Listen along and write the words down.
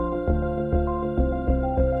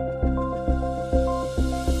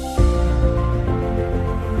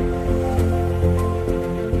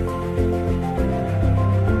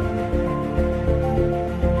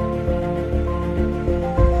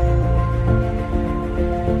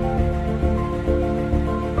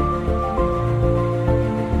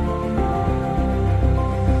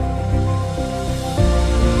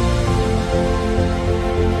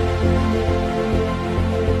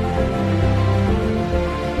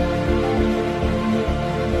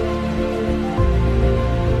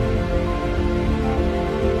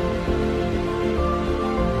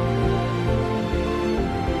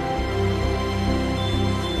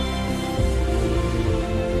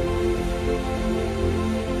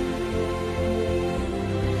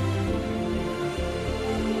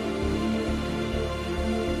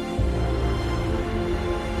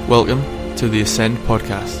Welcome to the Ascend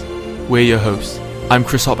Podcast. We're your hosts. I'm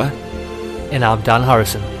Chris Hopper. And I'm Dan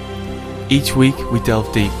Harrison. Each week we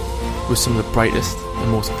delve deep with some of the brightest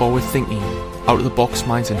and most forward-thinking, out-of-the-box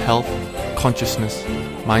minds in health, consciousness,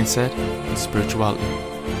 mindset and spirituality.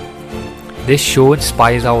 This show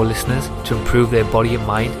inspires our listeners to improve their body and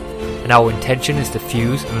mind, and our intention is to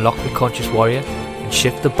fuse and unlock the conscious warrior and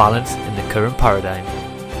shift the balance in the current paradigm.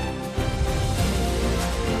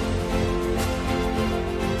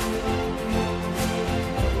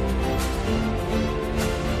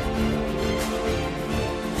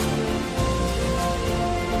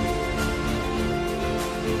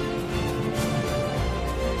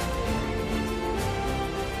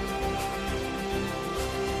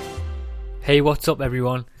 Hey, what's up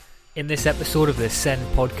everyone? In this episode of the Ascend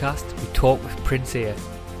Podcast, we talk with Prince Ear.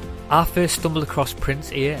 I first stumbled across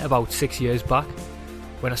Prince Ear about 6 years back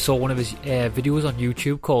when I saw one of his videos on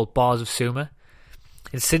YouTube called Bars of Sumer.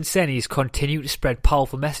 And since then he's continued to spread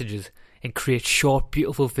powerful messages and create short,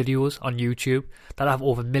 beautiful videos on YouTube that have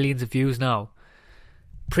over millions of views now.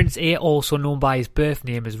 Prince Ear, also known by his birth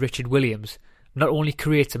name as Richard Williams, not only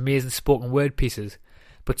creates amazing spoken word pieces,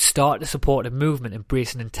 but started to support a movement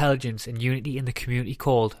embracing intelligence and unity in the community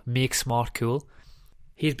called Make Smart Cool.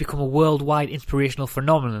 He has become a worldwide inspirational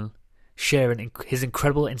phenomenon, sharing his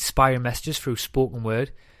incredible inspiring messages through spoken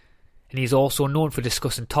word, and he is also known for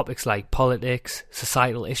discussing topics like politics,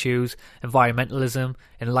 societal issues, environmentalism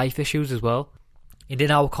and life issues as well. And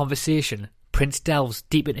in our conversation, Prince delves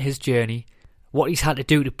deep into his journey, what he's had to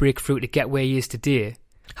do to break through to get where he is today,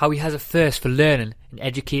 how he has a thirst for learning and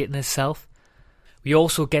educating himself. We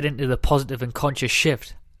also get into the positive and conscious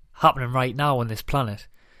shift happening right now on this planet.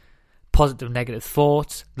 Positive negative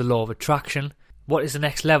thoughts, the law of attraction, what is the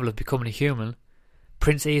next level of becoming a human,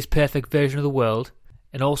 Prince Ear's perfect version of the world,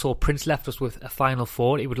 and also Prince left us with a final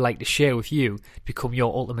thought he would like to share with you to become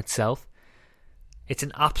your ultimate self. It's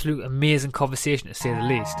an absolute amazing conversation to say the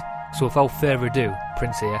least, so without further ado,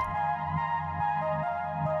 Prince Ear.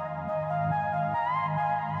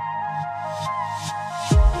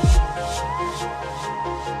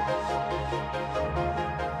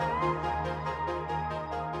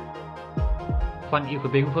 Thank you for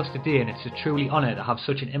being with us today, and it's a truly honour to have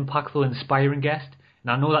such an impactful, inspiring guest.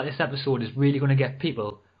 And I know that this episode is really going to get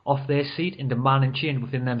people off their seat and demanding change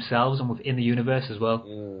within themselves and within the universe as well.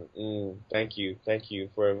 Thank you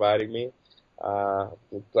for inviting me. I'm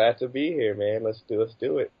glad to be here, man. Let's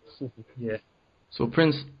do it. Yeah. So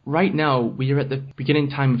Prince, right now we are at the beginning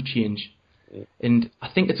time of change, and I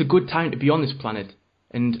think it's a good time to be on this planet.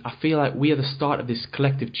 And I feel like we are the start of this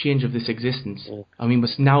collective change of this existence. And we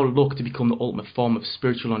must now look to become the ultimate form of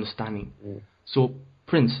spiritual understanding. So,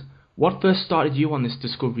 Prince, what first started you on this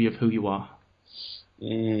discovery of who you are?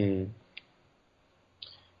 You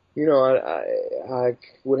know, I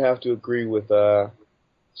would have to agree with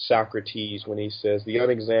Socrates when he says the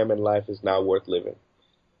unexamined life is not worth living.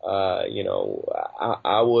 You know,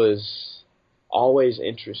 I was always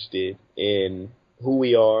interested in who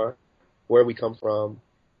we are, where we come from,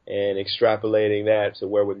 and extrapolating that to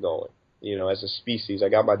where we're going. You know, as a species, I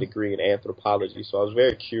got my degree in anthropology, so I was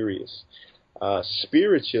very curious.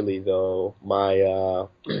 Spiritually, though, I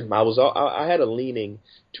had a leaning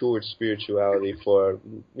towards spirituality for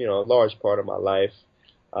a large part of my life.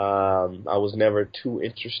 I was never too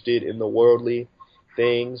interested in the worldly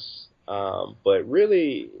things, but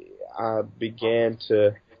really, I began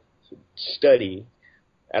to study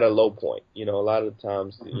at a low point. You know, a lot of the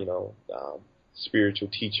times, spiritual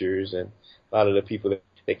teachers and a lot of the people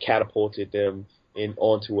that catapulted them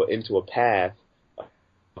into a path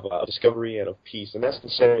of discovery and of peace. And that's the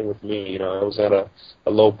same with me. You know, I was at a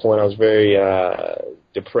low point. I was very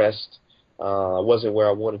depressed. I wasn't where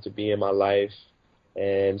I wanted to be in my life.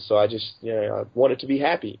 And so I just, I wanted to be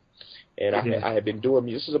happy. And I had been doing,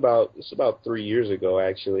 this is about 3 years ago,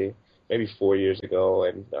 actually, maybe 4 years ago.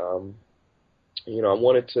 And,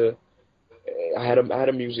 I had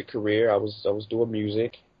a music career. I was doing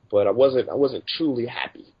music, but I wasn't truly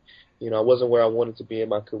happy. You know, I wasn't where I wanted to be in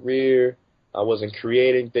my career. I wasn't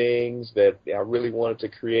creating things that I really wanted to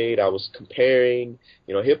create. I was comparing.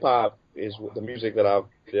 You know, hip hop is the music that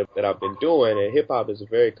I've been doing, and hip hop is a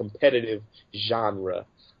very competitive genre.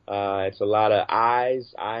 It's a lot of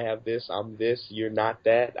I's. I have this. I'm this. You're not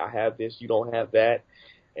that. I have this. You don't have that.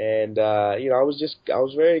 And I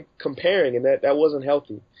was very comparing, and that wasn't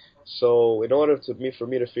healthy. So in order for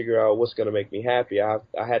me to figure out what's going to make me happy, I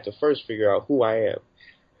had to first figure out who I am.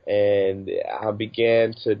 And I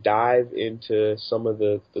began to dive into some of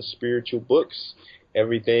the spiritual books,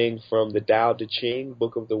 everything from the Tao Te Ching,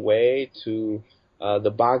 Book of the Way, to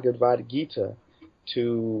the Bhagavad Gita,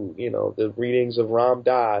 to, the readings of Ram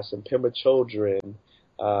Dass and Pema Chodron,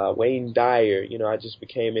 Wayne Dyer. I just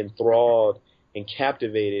became enthralled and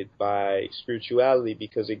captivated by spirituality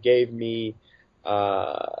because it gave me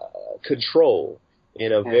control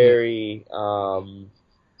in a very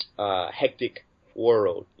hectic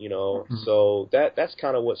world, So that's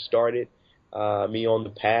kind of what started me on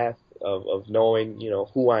the path of knowing,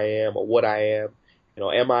 who I am or what I am.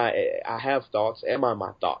 I have thoughts. Am I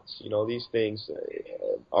my thoughts? These things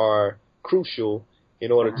are crucial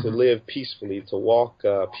in order to live peacefully, to walk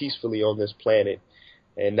peacefully on this planet,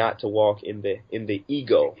 and not to walk in the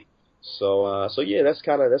ego. So yeah, that's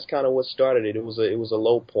kind of what started it. It was a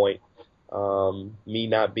low point, me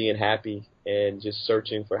not being happy and just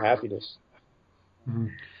searching for happiness. Mm-hmm.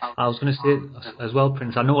 I was going to say as well,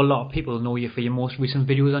 Prince, I know a lot of people know you for your most recent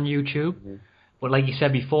videos on YouTube. Mm-hmm. But like you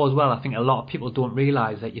said before as well, I think a lot of people don't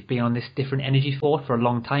realise that you've been on this different energy sport for a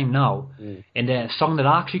long time now. Mm. And a song that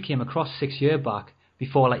I actually came across 6 years back,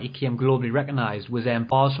 before you came globally recognised, was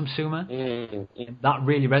Bars from Suma. Mm-hmm. That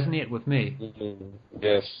really resonated with me. Mm-hmm.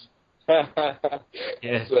 Yes. Yeah.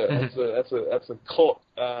 That's a cult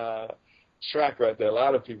track right there. A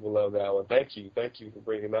lot of people love that one. Thank you for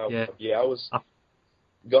bringing that up. Yeah,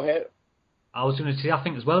 go ahead. I was going to say, I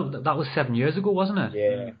think as well, that was 7 years ago, wasn't it?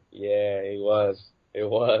 Yeah, it was.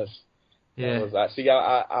 Yeah.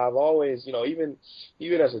 I've always, even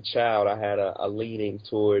as a child, I had a leaning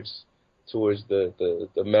towards the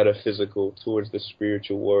metaphysical, towards the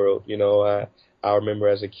spiritual world. I remember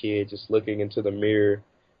as a kid just looking into the mirror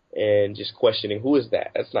and just questioning, who is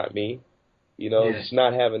that? That's not me. Just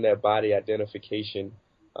not having that body identification.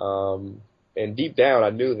 And deep down, I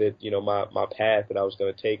knew that, my path that I was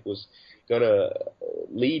going to take was going to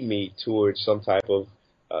lead me towards some type of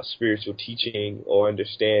spiritual teaching or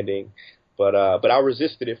understanding. But I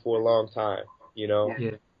resisted it for a long time,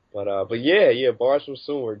 Yeah. But yeah, Bars from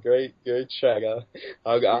Suma, great track.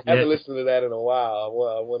 I haven't listened to that in a while. I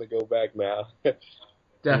want to go back now.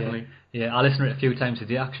 Definitely. Yeah, I listened to it a few times a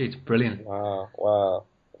day. Actually, it's brilliant. Wow.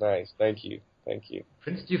 Nice. Thank you.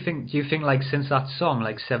 Prince, do you think since that song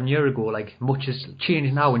 7 years ago, much has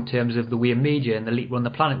changed now in terms of the way media and the elite run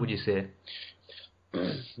the planet, would you say?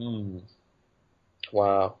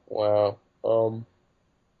 Wow. I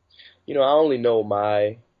only know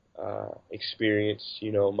my experience,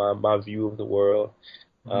 my view of the world.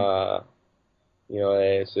 Mm-hmm.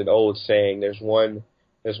 It's an old saying, there's one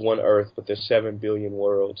earth, but there's 7 billion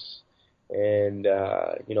worlds. And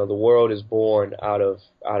the world is born out of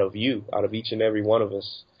you, out of each and every one of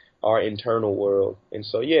us, our internal world. And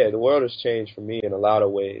so the world has changed for me in a lot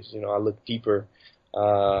of ways. I look deeper,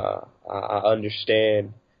 I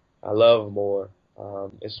understand, I love more.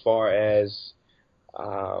 As far as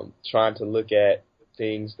trying to look at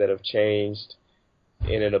things that have changed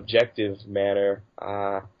in an objective manner,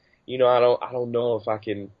 I don't know if I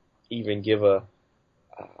can even give an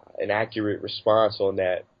accurate response on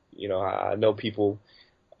that. I know people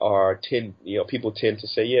tend to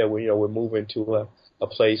say, we're moving to a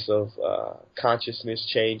place of consciousness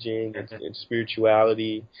changing and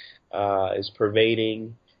spirituality is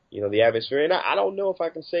pervading, the atmosphere. And I don't know if I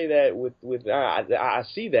can say that with I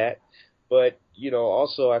see that, but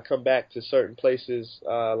also I come back to certain places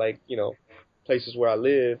places where I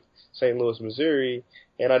live, St. Louis, Missouri,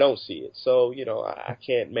 and I don't see it. So I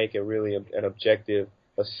can't make a really an objective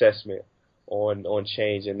assessment on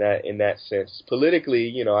change in that sense.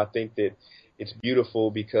 Politically, I think that it's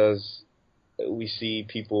beautiful because we see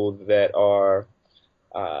people that are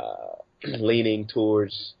leaning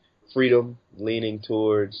towards freedom, leaning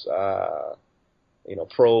towards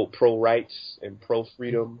pro rights and pro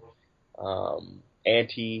freedom,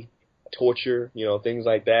 anti torture, things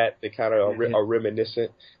like that. They kind of are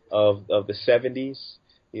reminiscent of the 70s.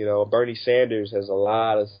 Bernie Sanders has a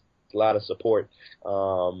lot of support,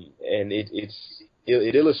 and it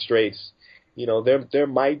illustrates, there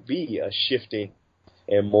might be a shifting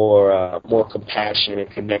and more compassion and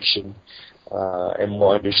connection, and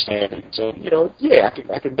more understanding. So, I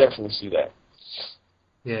can definitely see that.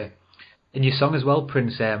 Yeah. In your song as well,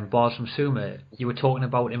 Prince, Bars from Suma, you were talking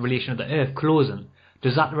about in relation to the Earth closing. Do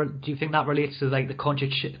you think that relates to the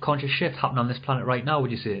conscious shift happening on this planet right now?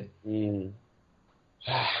 Would you say?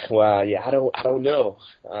 Well, yeah, I don't know.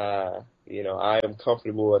 I am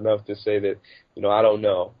comfortable enough to say that, I don't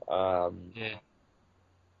know. I'm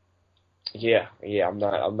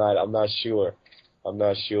not sure.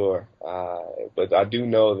 But I do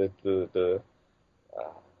know that the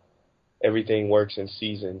everything works in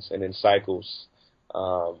seasons and in cycles.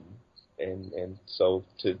 And so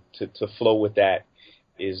to flow with that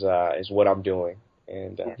is what I'm doing.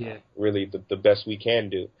 And really the best we can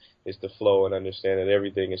do is to flow and understand that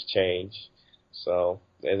everything has changed. So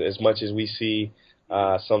as much as we see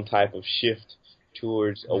some type of shift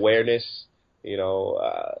towards awareness, you know,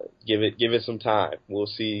 give it some time. We'll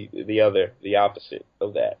see the opposite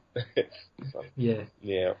of that. So,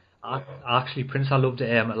 yeah. Actually, Prince, I loved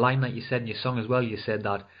a line that you said in your song as well. You said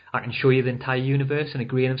that I can show you the entire universe in a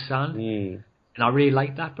grain of sand. And I really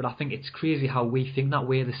like that, but I think it's crazy how we think that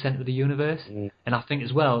we're the centre of the universe. And I think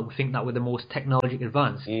as well, we think that we're the most technologically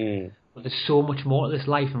advanced. But there's so much more to this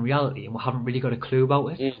life in reality, and we haven't really got a clue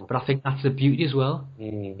about it. But I think that's the beauty as well.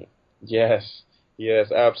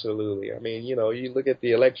 Yes, absolutely. I mean, you know, you look at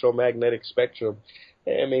the electromagnetic spectrum.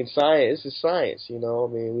 I mean, science is science, you know.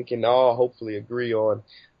 I mean, we can all hopefully agree on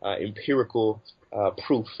empirical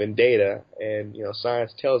proof and data. And, you know,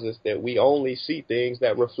 science tells us that we only see things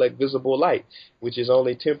that reflect visible light, which is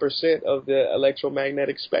only 10% of the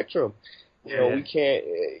electromagnetic spectrum. You know, we can't,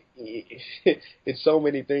 it's so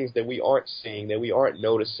many things that we aren't seeing, that we aren't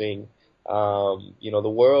noticing. You know, the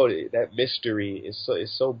world, that mystery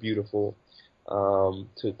is so beautiful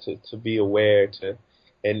to be aware to,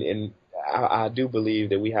 and I do believe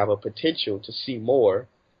that we have a potential to see more,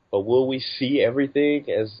 but will we see everything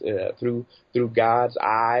as through God's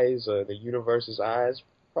eyes or the universe's eyes?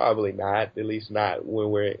 Probably not, at least not when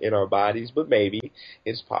we're in our bodies, but maybe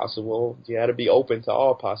it's possible. You got to be open to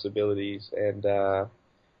all possibilities, and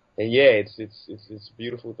yeah, it's a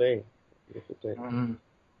beautiful thing. Beautiful thing.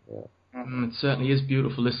 It certainly is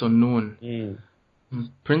beautiful, this unknown.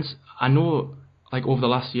 Prince, I know, like over the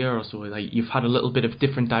last year or so, like you've had a little bit of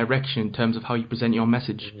different direction in terms of how you present your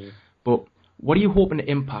message. But what are you hoping to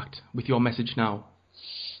impact with your message now?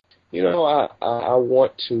 You know, I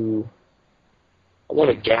want to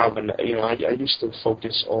galvanize. You know, I used to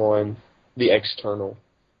focus on the external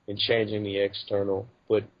and changing the external,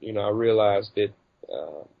 but you know, I realized that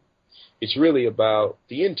it's really about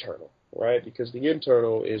the internal, right? Because the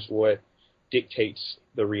internal is what dictates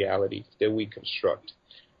the reality that we construct.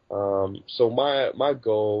 So my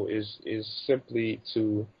goal is simply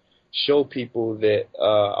to show people that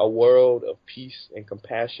a world of peace and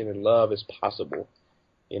compassion and love is possible.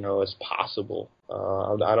 You know, it's possible.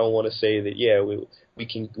 I don't want to say that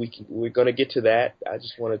we're going to get to that. I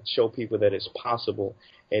just want to show people that it's possible,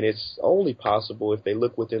 and it's only possible if they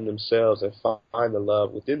look within themselves and find the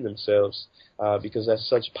love within themselves, because that's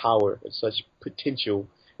such power and such potential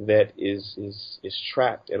that is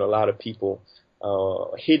trapped in a lot of people,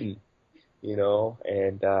 hidden, you know,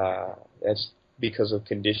 and that's because of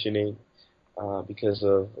conditioning, because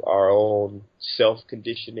of our own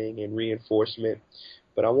self-conditioning and reinforcement.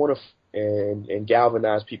 But I want to and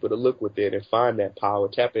galvanize people to look within and find that power,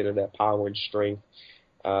 tap into that power and strength,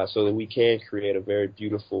 so that we can create a very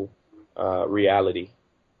beautiful reality.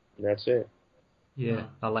 And that's it. Yeah,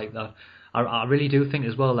 I like that. I really do think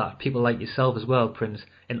as well that people like yourself as well, Prince,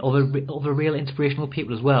 and other real inspirational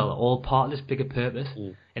people as well, are all part of this bigger purpose.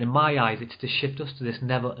 And in my eyes, it's to shift us to this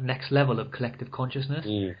next level of collective consciousness.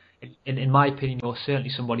 In my opinion, you're certainly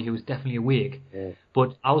somebody who's definitely awake.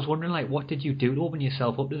 But I was wondering, like, what did you do to open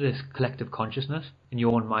yourself up to this collective consciousness in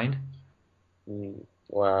your own mind?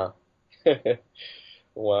 Wow.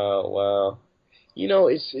 Wow. You know,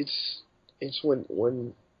 it's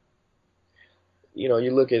when you know,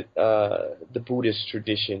 you look at the Buddhist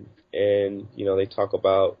tradition, and you know, they talk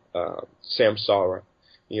about samsara,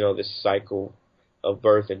 you know, this cycle of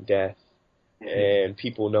birth and death, and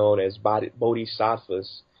people known as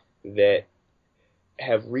bodhisattvas that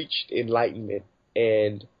have reached enlightenment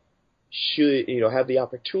and should, you know, have the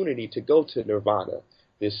opportunity to go to nirvana,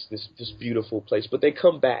 this beautiful place, but they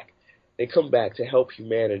come back to help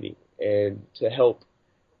humanity and to help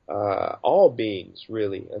all beings,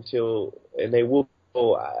 really, and they will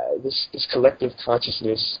this collective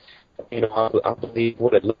consciousness. You know, I believe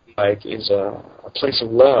what it looks like is a place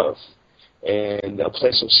of love and a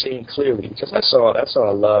place of seeing clearly, because that's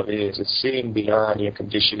all love is. It's seeing beyond your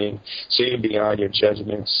conditioning, seeing beyond your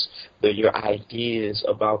judgments, your ideas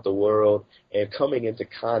about the world, and coming into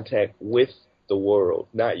contact with the world,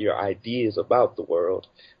 not your ideas about the world.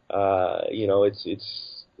 You know, it's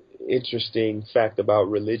interesting fact about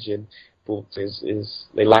religion is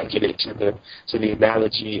they liken it to the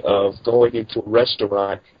analogy of going into a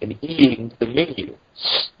restaurant and eating the menu.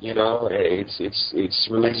 You know, it's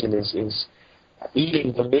religion is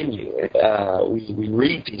eating the menu. We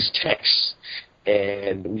read these texts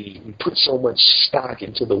and we put so much stock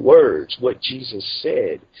into the words, what Jesus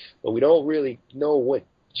said, but we don't really know what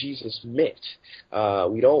Jesus meant.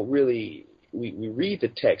 We don't really we read the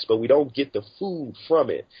text, but we don't get the food from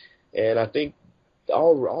it. And I think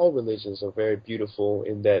all religions are very beautiful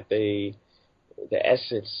in that they the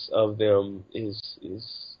essence of them is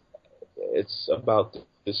it's about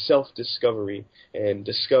the self-discovery and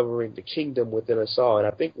discovering the kingdom within us all. And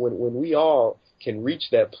I think when we all can reach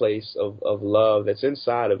that place of love that's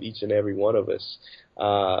inside of each and every one of us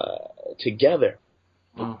together.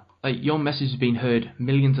 Wow. Like, your message has been heard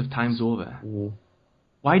millions of times over. Mm-hmm.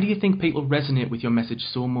 Why do you think people resonate with your message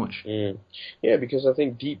so much? Yeah, because I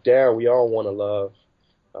think deep down we all want to love.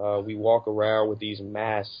 We walk around with these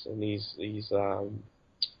masks and these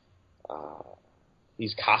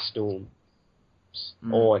costumes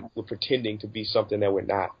on. We're pretending to be something that we're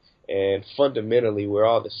not. And fundamentally, we're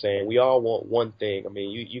all the same. We all want one thing. I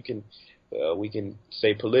mean, you can, we can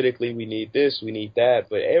say politically we need this, we need that,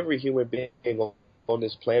 but every human being on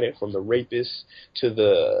this planet, from the rapist to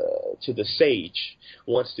the sage,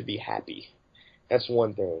 wants to be happy. That's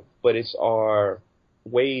one thing. But it's our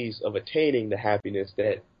ways of attaining the happiness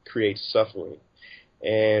that creates suffering.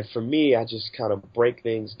 And for me, I just kind of break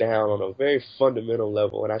things down on a very fundamental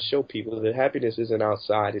level, and I show people that happiness isn't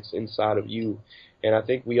outside, it's inside of you. And I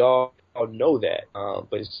think we all know that,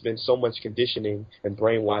 but it's been so much conditioning and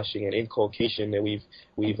brainwashing and inculcation that we've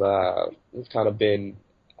kind of been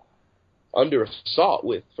under assault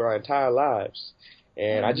with for our entire lives.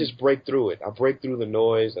 And I just break through it. I break through the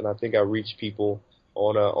noise, and I think I reach people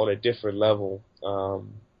on a different level.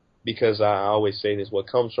 Because I always say this: what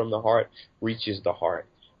comes from the heart reaches the heart.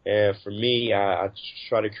 And for me, I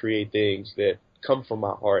try to create things that come from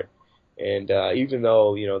my heart. And even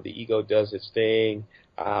though, the ego does its thing,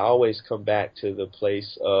 I always come back to the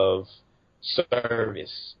place of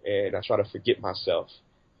service, and I try to forget myself.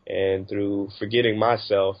 And through forgetting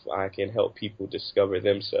myself, I can help people discover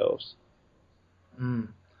themselves.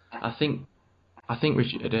 I think,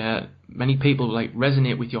 Richard, many people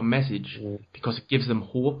resonate with your message because it gives them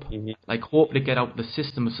hope, hope to get out of the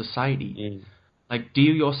system of society. Do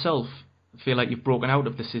you yourself feel like you've broken out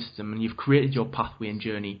of the system and you've created your pathway and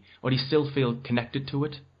journey, or do you still feel connected to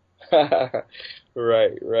it?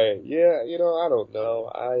 Right. Yeah, I don't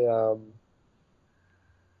know.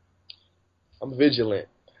 I'm vigilant.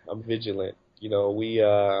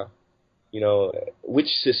 Which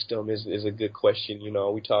system is a good question.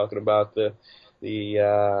 We're talking about the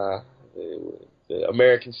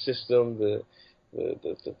American system, the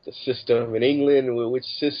system in England. Which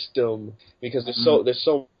system? Because there's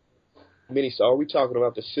so many. So are we talking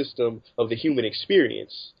about the system of the human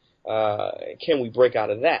experience? Can we break out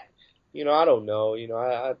of that? I don't know.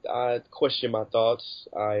 I question my thoughts.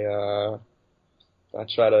 I'm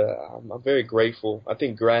very grateful. I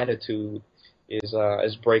think gratitude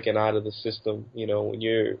is breaking out of the system. When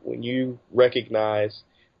you recognize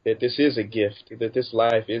that this is a gift, that this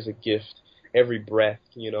life is a gift, every breath.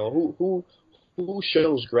 Who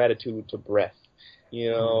shows gratitude to breath?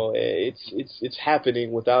 It's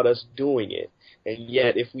happening without us doing it, and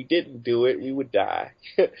yet if we didn't do it, we would die.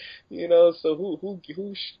 So who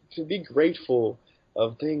to be grateful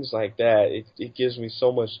of things like that? It gives me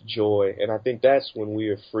so much joy, and I think that's when we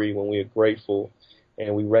are free, when we are grateful,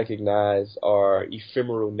 and we recognize our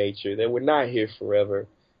ephemeral nature, that we're not here forever,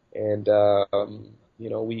 and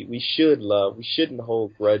we should love. We shouldn't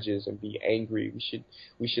hold grudges and be angry.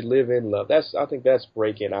 We should live in love. I think that's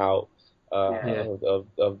breaking out of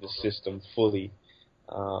the system fully.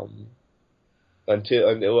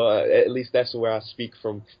 At least that's where I speak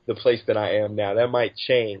from, the place that I am now. That might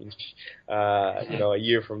change, a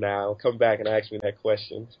year from now. I'll come back and ask me that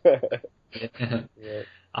question. Yeah.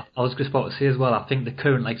 I was just about to say as well, I think the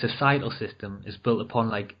current societal system is built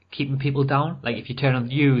upon keeping people down. If you turn on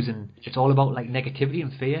the news and it's all about negativity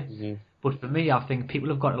and fear. Mm-hmm. But for me, I think people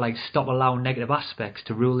have got to stop allowing negative aspects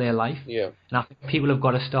to rule their life. Yeah. And I think people have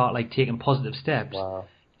got to start taking positive steps. Wow.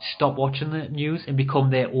 Stop watching the news and become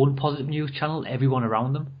their own positive news channel, everyone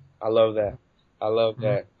around them. I love that.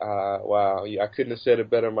 That. Wow. I couldn't have said it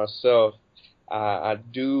better myself. I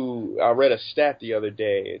read a stat the other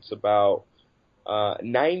day. It's about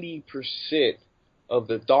 90% of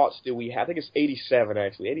the thoughts that we have, I think it's 87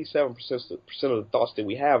 actually, 87% of the thoughts that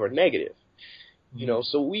we have are negative.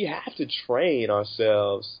 So we have to train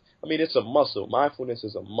ourselves. I mean, it's a muscle. Mindfulness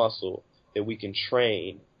is a muscle that we can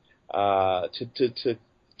train to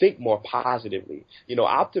think more positively.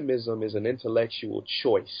 Optimism is an intellectual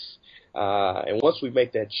choice. And once we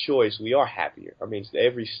make that choice, we are happier. I mean,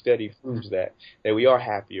 every study proves that we are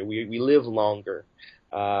happier. We live longer.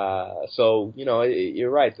 So,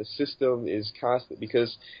 you're right. The system is constant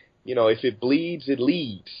because, if it bleeds, it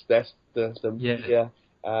leads. That's the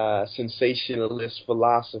sensationalist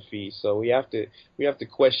philosophy. So we have to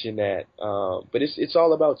question that. But it's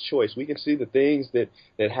all about choice. We can see the things that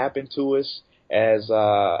happen to us as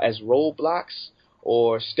roadblocks,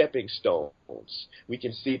 or stepping stones. We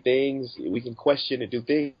can see things, we can question and do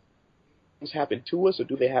things happen to us, or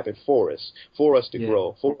do they happen for us to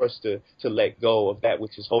grow, for us to let go of that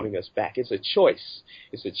which is holding us back. It's a choice.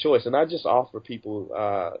 It's a choice. And I just offer people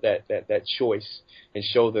that choice and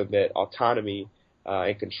show them that autonomy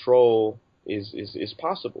and control is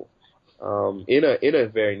possible in a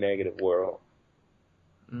very negative world.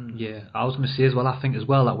 Yeah, I was going to say as well, I think as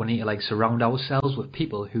well that we need to like surround ourselves with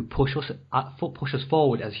people who push us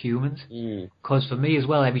forward as humans. Because for me as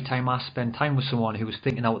well, every time I spend time with someone who was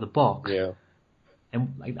thinking out of the box,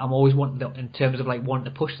 and like, I'm always wanting, in terms of like wanting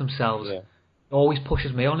to push themselves, it always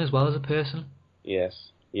pushes me on as well as a person. Yes.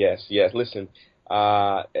 Listen,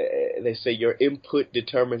 they say your input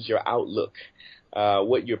determines your outlook.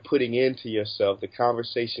 What you're putting into yourself, the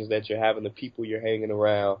conversations that you're having, the people you're hanging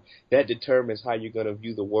around, that determines how you're going to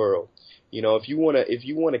view the world. You know, if you want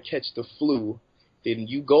to catch the flu, then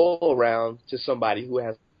you go around to somebody who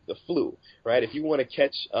has the flu, right? If you want to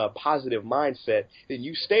catch a positive mindset, then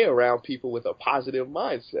you stay around people with a positive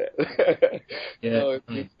mindset.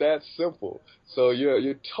 It's that simple. So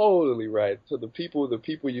you're totally right. So the people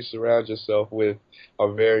you surround yourself with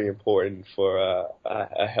are very important for a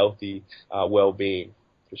healthy well-being,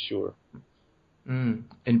 for sure. And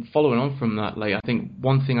following on from that, like, I think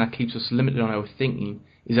one thing that keeps us limited on our thinking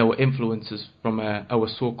is our influences from our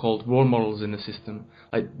so-called role models in the system.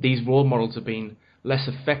 Like, these role models have been less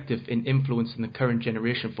effective in influencing the current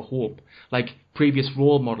generation for hope. Like previous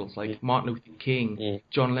role models, like Martin Luther King,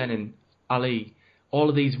 John Lennon, Ali, all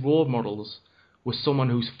of these role models were someone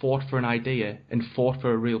who's fought for an idea and fought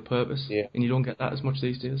for a real purpose. And you don't get that as much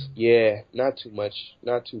these days. Not too much.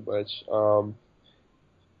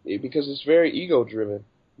 Because it's very ego-driven,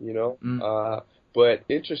 you know. But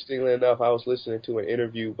interestingly enough, I was listening to an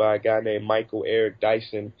interview by a guy named Michael Eric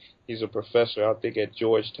Dyson. He's a professor, I think, at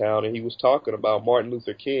Georgetown, and he was talking about Martin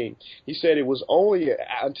Luther King. He said it was only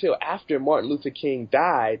until after Martin Luther King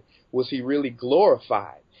died was he really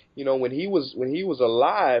glorified. You know, when he was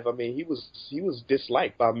alive, I mean, he was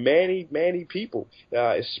disliked by many people,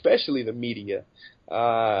 especially the media,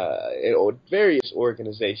 or various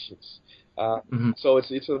organizations. So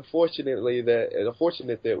it's unfortunate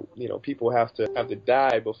that you know people have to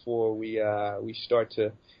die before we start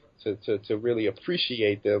to really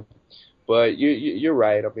appreciate them. But you're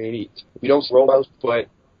right. I mean, we don't see robots, but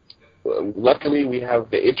luckily we have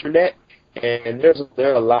the internet, and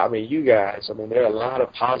there are a lot. I mean, you guys. I mean, there are a lot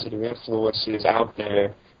of positive influences out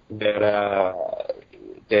there that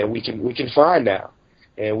we can find now,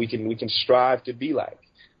 and we can strive to be like.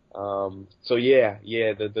 So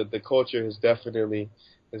the culture has definitely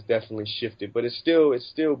shifted, but it's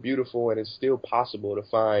still beautiful, and it's still possible to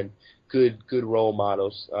find good role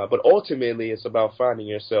models. But ultimately, it's about finding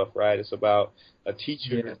yourself, right? It's about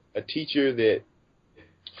finding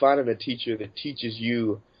a teacher that teaches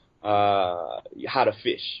you how to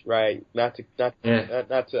fish, right? Not catching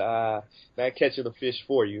the fish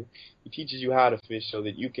for you. He teaches you how to fish so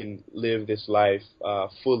that you can live this life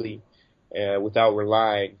fully. Without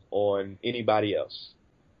relying on anybody else.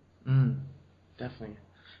 Definitely.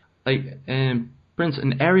 Like, Prince,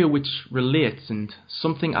 an area which relates and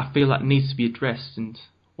something I feel that needs to be addressed, and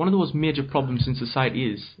one of those major problems in society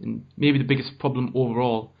is, and maybe the biggest problem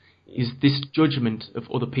overall, is this judgment of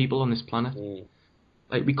other people on this planet.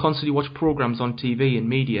 Like, we constantly watch programs on TV and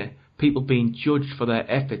media, people being judged for their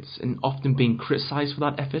efforts and often being criticised for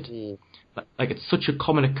that effort. Like, it's such a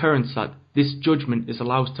common occurrence that this judgment is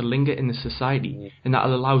allowed to linger in the society, and that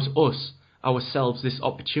allows us, ourselves, this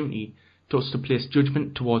opportunity to us to place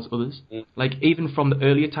judgment towards others. Like, even from the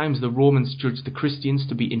earlier times, the Romans judged the Christians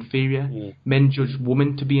to be inferior, men judged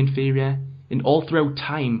women to be inferior, and all throughout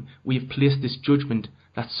time we have placed this judgment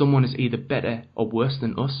that someone is either better or worse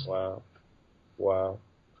than us. Wow.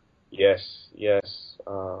 Yes.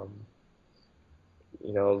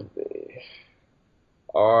 You know,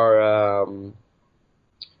 our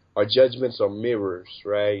judgments are mirrors,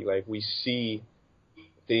 right? Like, we see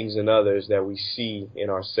things in others that we see in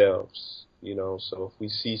ourselves, you know. So if we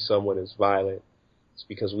see someone as violent, it's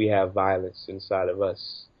because we have violence inside of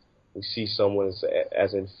us. We see someone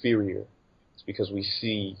as inferior, it's because we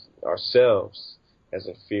see ourselves as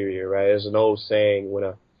inferior, right? There's an old saying, when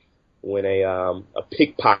a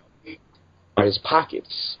pickpocket in his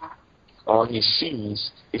pockets, all he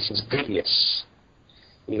sees is his goodness.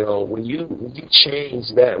 You know, when you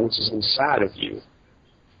change that which is inside of you,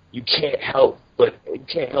 you can't help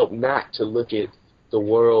not to look at the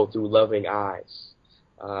world through loving eyes.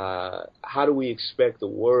 How do we expect the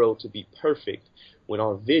world to be perfect when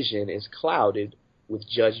our vision is clouded with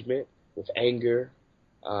judgment, with anger,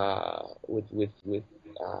 with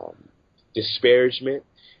disparagement.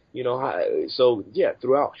 So yeah,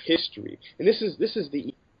 throughout history, and this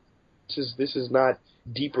is not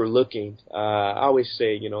deeper looking. I always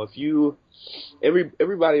say, if you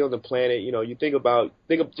everybody on the planet, you think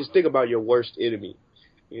about your worst enemy.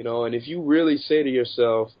 And if you really say to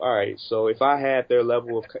yourself, all right, so if their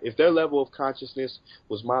level of consciousness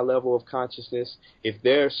was my level of consciousness, if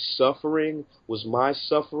their suffering was my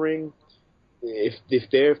suffering, if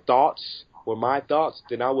their thoughts were my thoughts,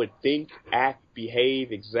 then I would think, act,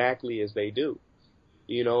 behave exactly as they do.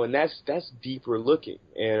 And that's deeper looking.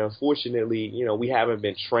 And unfortunately, we haven't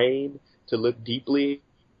been trained to look deeply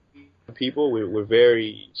at people. We're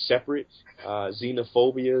very separate.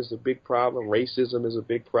 Xenophobia is a big problem. Racism is a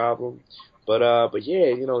big problem. But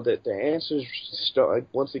yeah, the answers start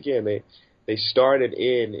once again. They started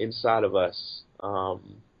inside of us.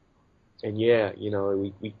 And yeah,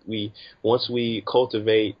 we once we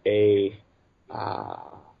cultivate a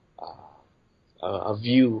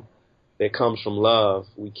view that comes from love,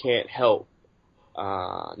 we can't help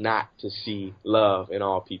not to see love in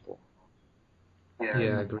all people. Yeah,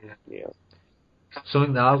 I agree. Yeah.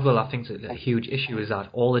 Something that I think is a huge issue is that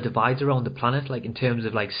all the divides around the planet, like in terms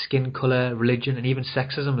of like skin color, religion, and even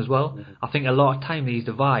sexism as well. Mm-hmm. I think a lot of time these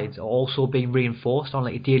divides are also being reinforced on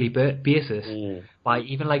like a daily basis by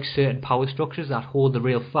even like certain power structures that hold the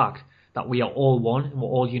real fact that we are all one and we're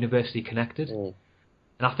all universally connected. And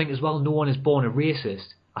I think as well, no one is born a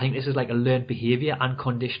racist. I think this is like a learned behaviour and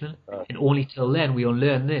conditioning, and only till then we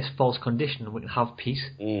unlearn this false conditioning and we can have peace.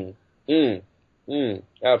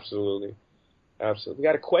 Absolutely. We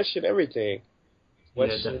got to question everything.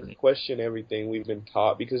 Question everything we've been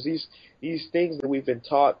taught, because these things that we've been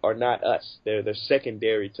taught are not us. They're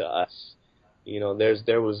secondary to us.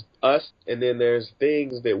 There was us, and then there's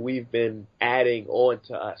things that we've been adding on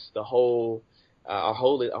to us our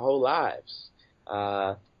whole lives.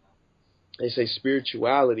 They say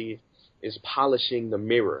spirituality is polishing the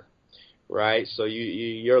mirror, right? So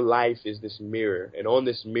your life is this mirror, and on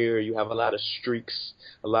this mirror you have a lot of streaks,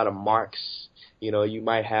 a lot of marks. You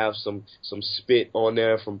might have some spit on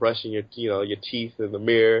there from brushing your teeth in the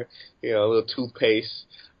mirror, a little toothpaste,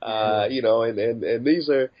 and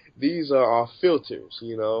these are our filters,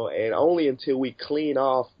 and only until we clean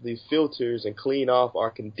off the filters and clean off our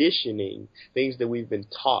conditioning, things that we've been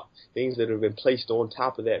taught, things that have been placed on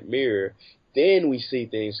top of that mirror, then we see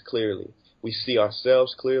things clearly. We see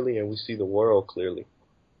ourselves clearly, and we see the world clearly.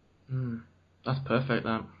 That's perfect,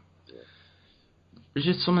 that. There's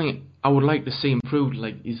just something I would like to see improved,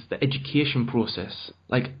 is the education process.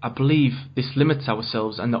 I believe this limits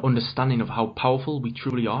ourselves and the understanding of how powerful we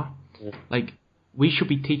truly are. We should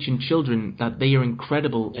be teaching children that they are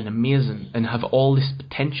incredible and amazing and have all this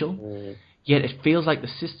potential. Yet it feels like the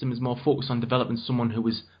system is more focused on developing someone who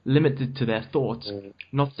is limited to their thoughts,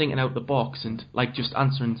 not thinking out the box, and just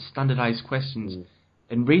answering standardized questions.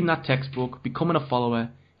 And reading that textbook, becoming a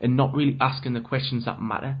follower, and not really asking the questions that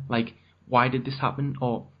matter, why did this happen,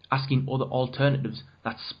 or asking other alternatives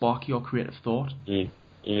that spark your creative thought. Yeah.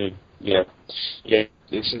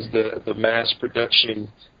 This is the mass production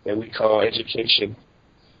that we call education.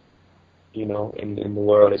 In the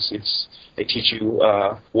world, they teach you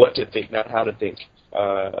what to think, not how to think.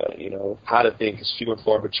 How to think is few and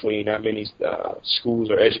far between. Not many schools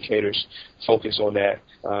or educators focus on that,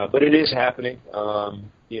 but it is happening. I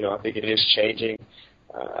think it is changing.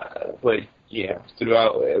 But yeah,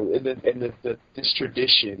 throughout, this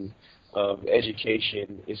tradition of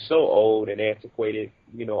education is so old and antiquated.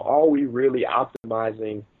 Are we really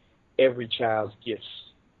optimizing every child's gifts?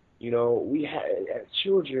 We have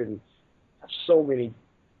children have so many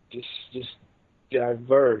just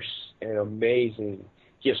diverse and amazing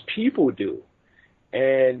gifts. People do,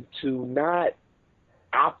 and to not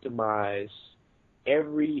optimize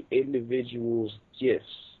every individual's gifts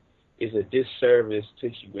is a disservice to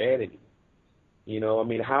humanity.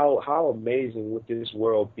 How amazing would this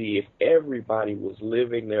world be if everybody was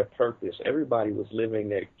living their purpose, everybody was living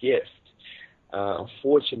their gift?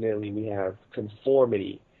 Unfortunately, we have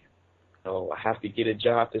conformity. I have to get a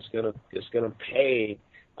job that's gonna pay.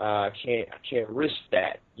 I can't risk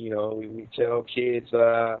that. We tell kids,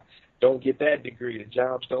 don't get that degree. The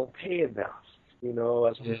jobs don't pay enough.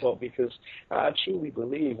 As a result, because I truly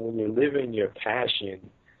believe when you're living your passion,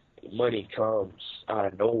 money comes out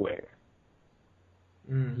of nowhere.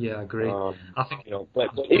 Yeah, I agree. I think, but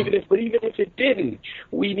even if it didn't,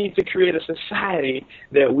 we need to create a society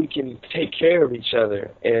that we can take care of each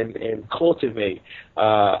other and cultivate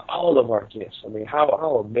all of our gifts.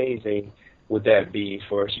 How amazing would that be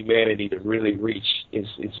for humanity to really reach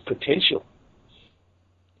its potential?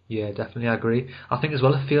 Yeah, definitely, I agree. I think as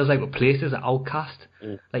well it feels like we're placed as an outcast.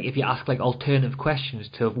 Like if you ask like alternative questions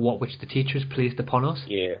to which the teacher has placed upon us.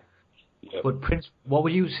 Yeah. Yep. But Prince, what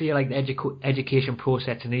would you say like the education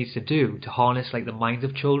process needs to do to harness like the minds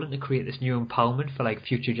of children to create this new empowerment for like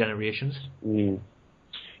future generations?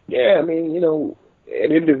 Yeah, I mean,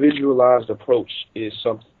 an individualized approach is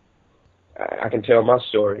something. I can tell my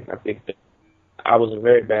story. I think that I was a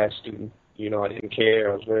very bad student. I didn't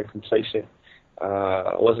care. I was very complacent.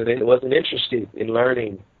 Wasn't interested in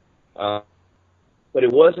learning. But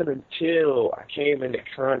it wasn't until I came into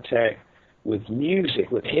contact with music,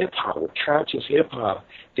 with hip-hop, with conscious hip-hop,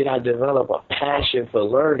 did I develop a passion for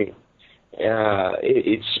learning.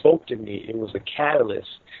 It spoke to me. It was a catalyst.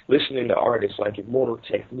 Listening to artists like Immortal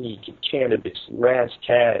Technique and Cannabis and Raz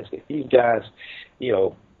Kaz, these guys,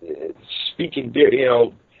 speaking,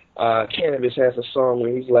 Cannabis has a song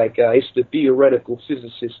where he's like, it's the theoretical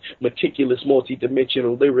physicist, meticulous,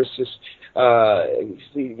 multi-dimensional lyricist.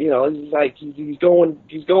 It's like he's going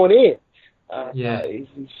in. He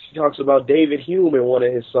talks about David Hume in one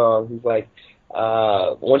of his songs. He's like,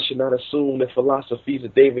 one should not assume that philosophies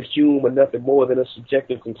of David Hume are nothing more than a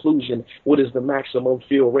subjective conclusion. What is the maximum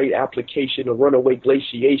field rate application of runaway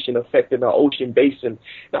glaciation affecting our ocean basin?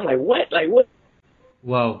 And I'm like, what? Like, what?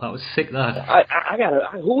 Wow, that was sick, that.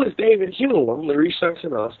 Who is David Hume? I'm researching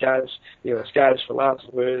Scottish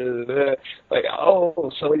philosopher. Like,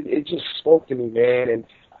 so it just spoke to me, man. And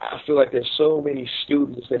I feel like there's so many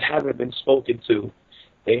students that haven't been spoken to.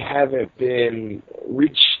 They haven't been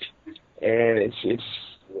reached. And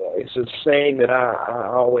it's a saying that I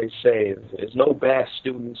always say: there's no bad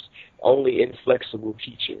students, only inflexible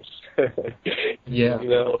teachers. Yeah,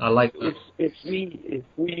 I like that. If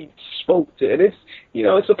we spoke to, and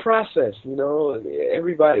it's a process,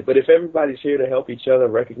 everybody. But if everybody's here to help each other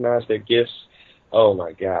recognize their gifts, oh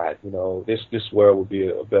my God, this world would be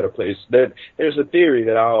a better place. There's a theory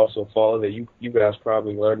that I also follow that you guys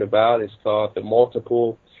probably learned about. It's called the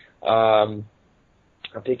multiple.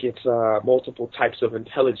 I think it's multiple types of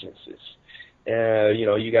intelligences.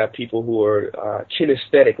 You got people who are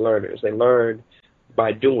kinesthetic learners. They learn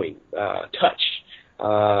by doing, touch.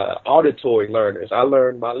 Auditory learners. I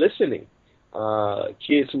learn by listening.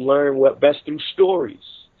 Kids who learn best through stories.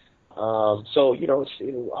 So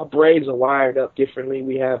our brains are wired up differently.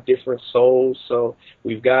 We have different souls. So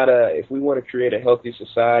we've got to, if we want to create a healthy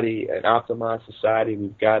society, an optimized society,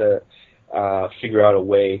 we've got to figure out a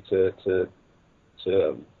way to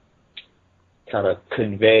kind of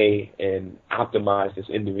convey and optimize this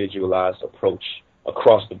individualized approach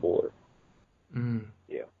across the board.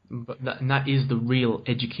 Yeah. But that is the real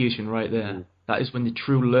education right there. That is when the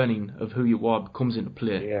true learning of who you are comes into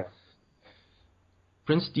play. Yeah.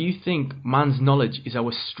 Prince, do you think man's knowledge is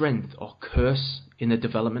our strength or curse in the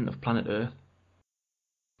development of planet Earth?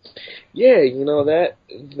 Yeah,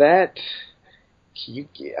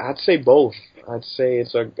 I'd say both. I'd say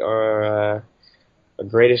it's our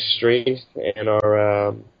greatest strength and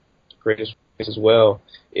our greatest weakness as well.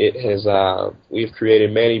 It has we've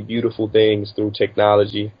created many beautiful things through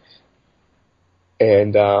technology,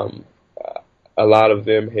 and a lot of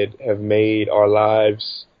them have made our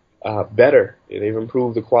lives better. They've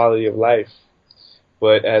improved the quality of life.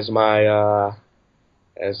 But as it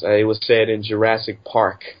was said in Jurassic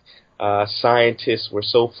Park, scientists were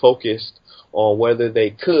so focused on whether they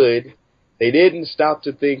could, they didn't stop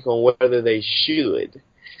to think on whether they should.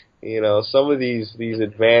 Some of these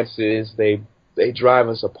advances, they drive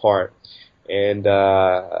us apart. And,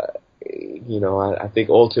 I think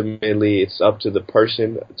ultimately it's up to the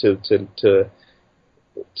person to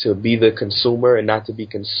be the consumer and not to be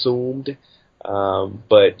consumed.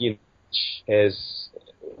 But,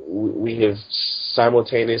 we have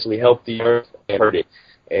simultaneously helped the earth and hurt it.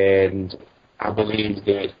 And I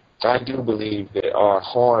do believe that our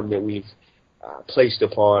harm that we've placed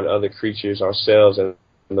upon other creatures, ourselves, and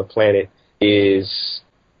the planet is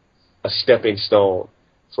a stepping stone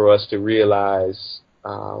for us to realize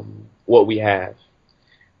what we have.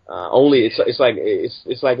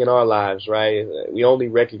 It's like in our lives, right? We only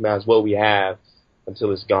recognize what we have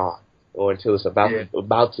until it's gone, or until it's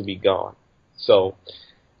about to be gone. So,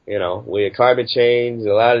 with climate change,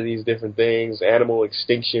 a lot of these different things, animal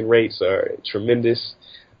extinction rates are tremendous.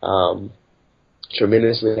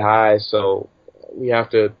 Tremendously high, so we have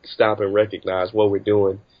to stop and recognize what we're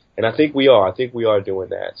doing, and I think we are doing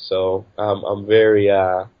that. So I'm very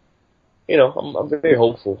I'm very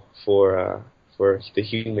hopeful for the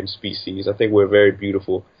human species. I think we're a very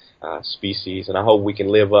beautiful species, and I hope we can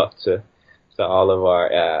live up to all of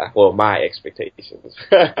our, my expectations.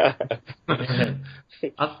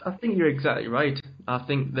 I think you're exactly right. I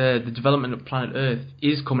think the development of planet Earth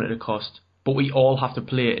is coming at a cost, but we all have to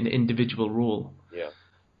play an individual role. Yeah.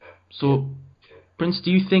 So, Prince,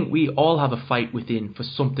 do you think we all have a fight within for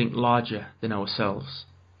something larger than ourselves?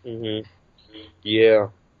 Mhm. Yeah,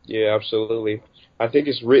 absolutely. I think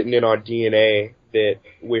it's written in our DNA that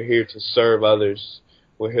we're here to serve others.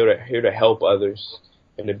 We're here to help others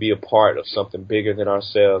and to be a part of something bigger than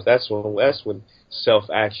ourselves. That's when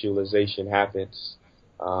self-actualization happens.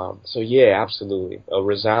 So yeah, absolutely, a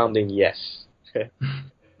resounding yes.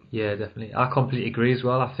 Yeah, definitely. I completely agree as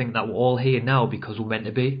well. I think that we're all here now because we're meant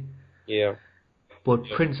to be. Yeah. But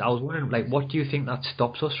Prince, I was wondering, like, what do you think that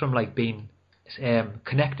stops us from like being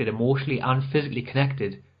connected emotionally and physically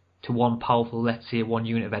connected to one powerful, let's say, one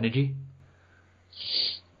unit of energy?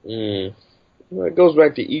 Well, it goes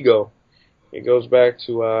back to ego. It goes back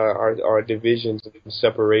to our divisions and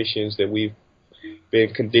separations that we've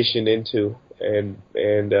been conditioned into and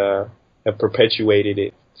have perpetuated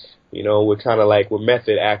it. You know, we're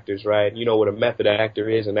method actors, right? You know what a method actor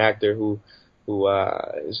is? An actor who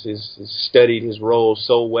has studied his role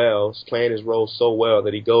so well, is playing his role so well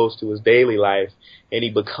that he goes to his daily life and he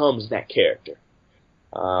becomes that character.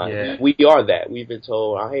 We are that. We've been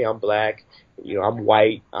told, hey, I'm black, I'm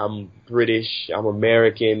white, I'm British, I'm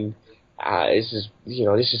American. This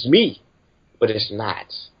is me, but it's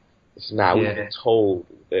not. It's not. Yeah. We've been told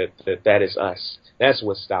that is us. That's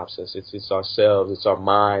what stops us. It's ourselves. It's our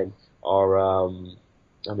mind.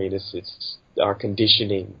 It's our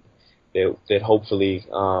conditioning that hopefully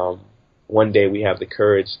one day we have the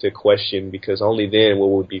courage to question, because only then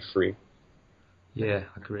will we be free. Yeah,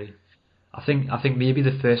 I agree. I think maybe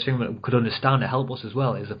the first thing that we could understand to help us as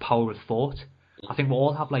well is the power of thought. I think we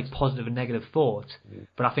all have like positive and negative thoughts,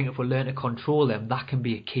 but I think if we learn to control them, that can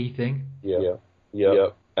be a key thing. Yeah.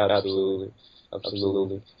 Absolutely.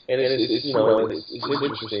 And it's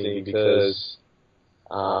interesting because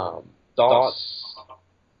thoughts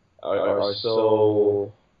are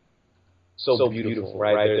so beautiful,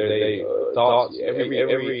 right? Thoughts.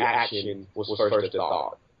 Every action was first a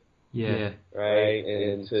thought. Yeah. Right,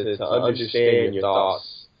 and to understand your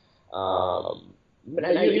thoughts. But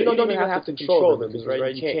you don't even have to control them,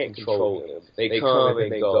 because you can't control them. They come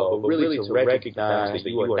and they go. But really, to recognize that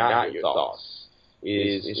you are not your thoughts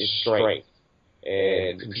is strength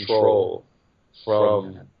and control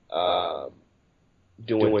from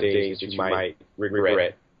doing things that you might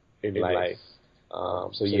regret in life.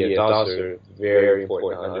 Thoughts are very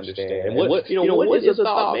important to understand. And what is a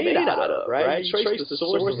thought made out of, right? You trace the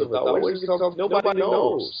source of a thought. Where does it come from? Nobody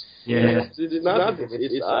knows. Yeah. It's nothing.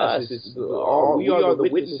 It's us. We are the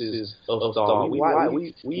witnesses of thought.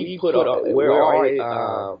 We put where our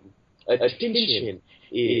attention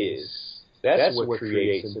is. That's what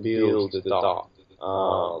creates and builds the thought.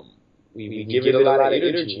 We give it a lot of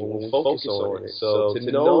energy when we focus on it. So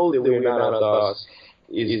to know that we're not our thoughts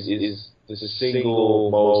is the single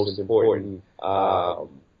most important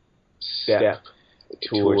step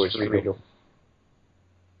towards freedom.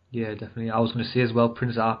 Yeah, definitely. I was going to say as well,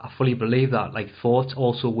 Prince, I fully believe that like thoughts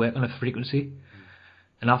also work on a frequency.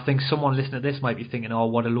 And I think someone listening to this might be thinking, oh,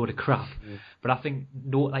 what a load of crap. But I think,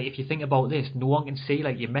 if you think about this, no one can see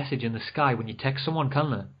like your message in the sky when you text someone,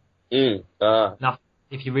 can they? Now,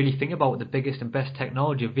 if you really think about it, the biggest and best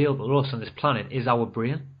technology available to us on this planet is our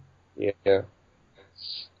brain. Yeah.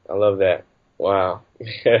 I love that. Wow.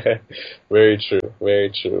 Very true.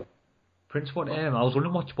 Prince, I was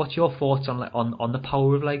wondering what's your thoughts on the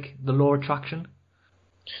power of like the law of attraction?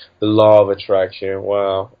 The law of attraction.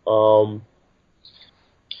 Wow. An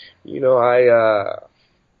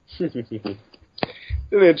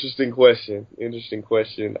interesting question.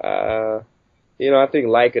 I think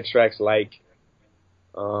like attracts like.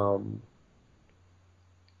 But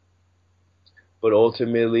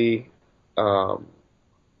ultimately, I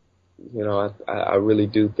really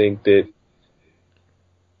do think that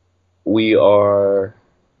we are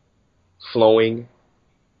flowing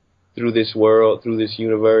through this world, through this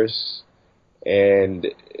universe, and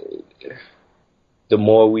the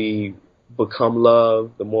more we become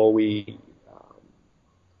love, the more we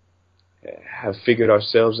have figured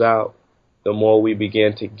ourselves out, the more we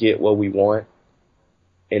begin to get what we want,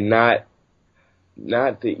 and not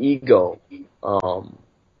the ego,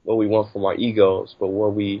 what we want from our egos, but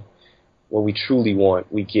what we truly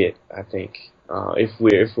want, we get. I think if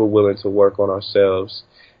we're willing to work on ourselves,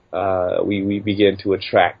 we begin to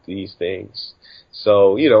attract these things.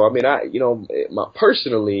 So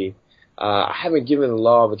personally, I haven't given the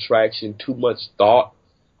law of attraction too much thought.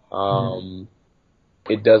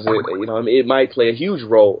 It doesn't, it might play a huge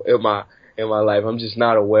role in in my life. I'm just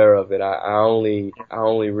not aware of it. I only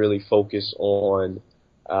really focus on,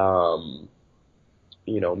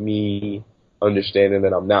 me understanding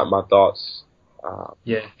that I'm not my thoughts.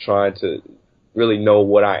 Trying to really know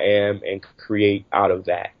what I am and create out of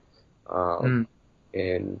that.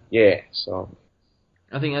 And yeah, so.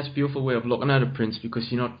 I think that's a beautiful way of looking at it, Prince,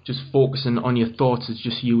 because you're not just focusing on your thoughts as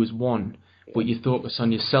just you as one, but you focus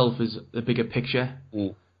on yourself as the bigger picture.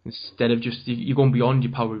 Instead of just, you're going beyond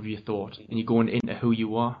your power of your thought, and you're going into who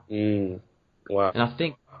you are. Wow. And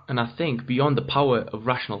I think beyond the power of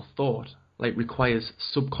rational thought, like, requires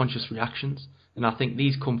subconscious reactions, and I think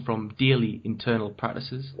these come from daily internal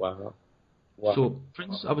practices. Wow. So,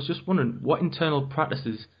 Prince, I was just wondering, what internal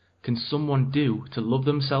practices can someone do to love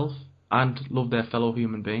themselves and love their fellow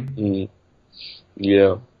human being?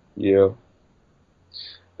 Yeah.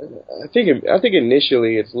 I think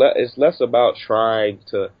initially it's less about trying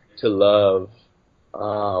to love,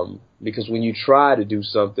 because when you try to do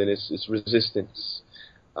something, it's resistance.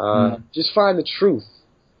 Just find the truth,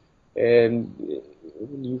 and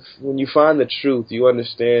when you find the truth, you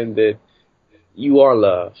understand that you are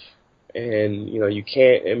love, and you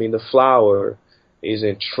can't. I mean, the flower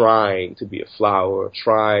isn't trying to be a flower or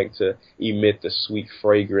trying to emit the sweet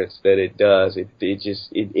fragrance that it does. It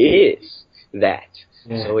is that.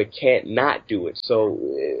 Yeah. So it can't not do it. So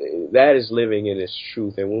that is living in its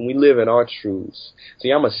truth. And when we live in our truths, see,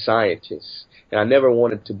 I'm a scientist, and I never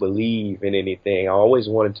wanted to believe in anything. I always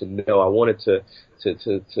wanted to know. I wanted to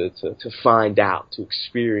find out, to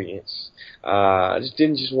experience. I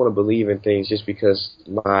didn't just want to believe in things just because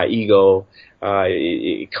my ego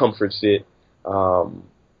it comforts it.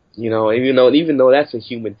 Even though that's a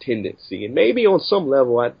human tendency, and maybe on some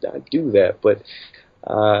level I do that, but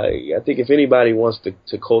I think if anybody wants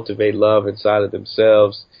to cultivate love inside of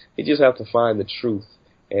themselves, they just have to find the truth,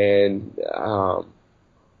 and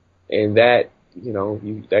that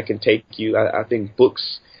that can take you. I think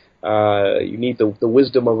books. You need the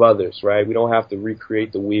wisdom of others, right? We don't have to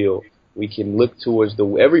recreate the wheel. We can look towards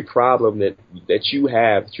every problem that you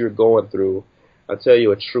have, that you're going through. I'll tell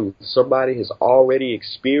you a truth. Somebody has already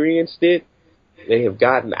experienced it. They have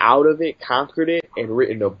gotten out of it, conquered it, and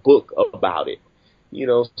written a book about it.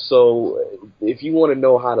 So if you want to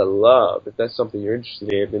know how to love, if that's something you're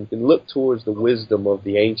interested in, then look towards the wisdom of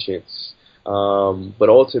the ancients. But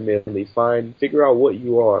ultimately, figure out what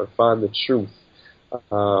you are, find the truth.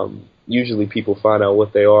 Usually people find out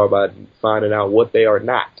what they are by finding out what they are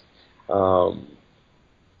not.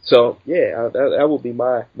 So yeah, that would be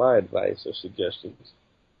my advice or suggestions.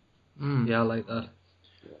 Yeah, I like that.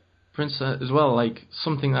 Prince, as well, like,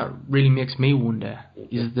 something that really makes me wonder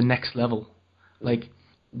is the next level. Like,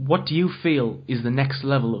 what do you feel is the next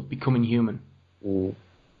level of becoming human? There's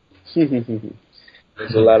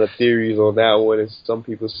a lot of theories on that one, and some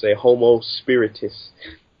people say Homo spiritus,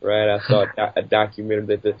 right? I saw a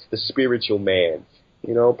documentary that the spiritual man,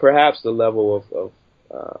 perhaps the level of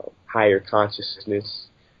higher consciousness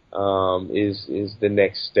is the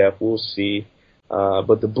next step. We'll see.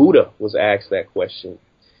 But the Buddha was asked that question.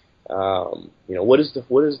 What is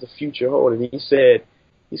the future hold? And he said,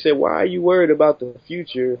 why are you worried about the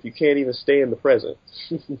future if you can't even stay in the present?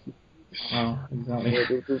 Wow,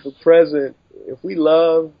 exactly. The present, if we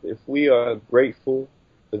love, if we are grateful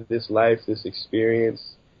for this life, this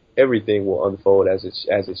experience, everything will unfold as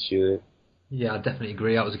it should. Yeah, I definitely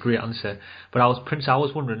agree. That was a great answer. But I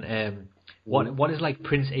was wondering, what is like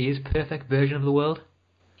Prince E's perfect version of the world?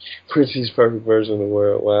 Prince E's perfect version of the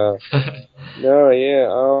world. Wow. No, yeah.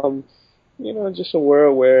 Just a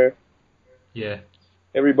world where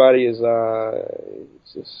everybody is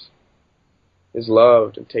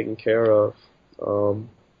loved and taken care of.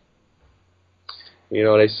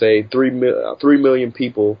 They say 3 million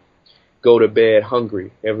people go to bed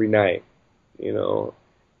hungry every night. 4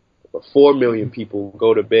 million people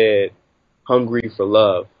go to bed hungry for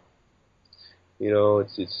love.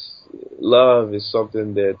 It's love is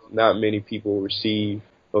something that not many people receive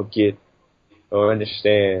or get or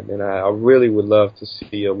understand, and I really would love to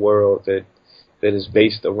see a world that is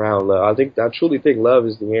based around love. I truly think love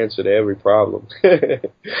is the answer to every problem.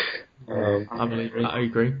 I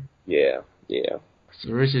agree. Yeah.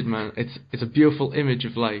 So Richard, man, it's a beautiful image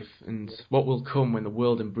of life and what will come when the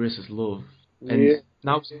world embraces love. And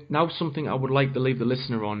now something I would like to leave the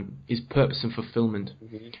listener on is purpose and fulfillment.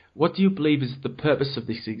 Mm-hmm. What do you believe is the purpose of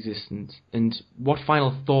this existence, and what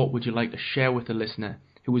final thought would you like to share with the listener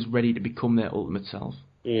who is ready to become their ultimate self?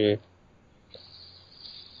 Yeah.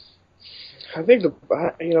 I think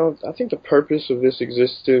the purpose of this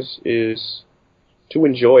existence is to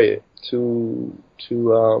enjoy it, to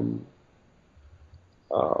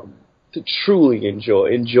truly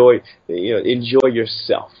enjoy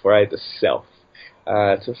yourself, right? The self,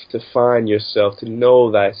 to find yourself, to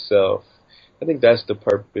know thyself. I think that's the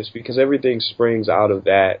purpose, because everything springs out of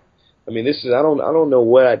that. I mean, I don't know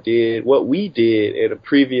what we did in the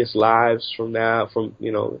previous lives from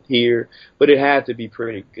here, but it had to be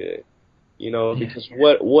pretty good, because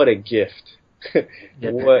what a gift.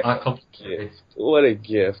 What a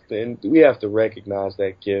gift, and we have to recognize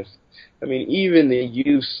that gift. I mean, even the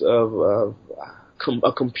use of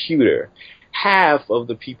a computer, half of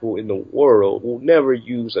the people in the world will never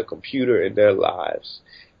use a computer in their lives.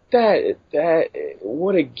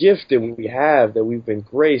 What a gift that we have, that we've been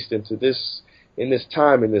graced in this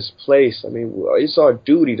time, in this place. I mean, it's our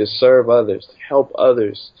duty to serve others, to help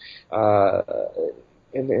others,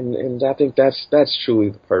 and I think that's truly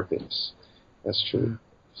the purpose. That's true.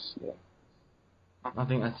 Yeah. I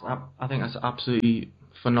think that's absolutely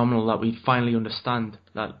phenomenal that we finally understand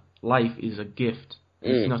that life is a gift.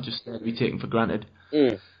 It's not just to be taken for granted.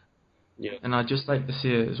 Yeah. And I'd just like to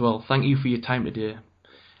say as well, thank you for your time today.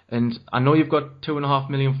 And I know you've got 2.5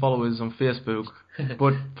 million followers on Facebook,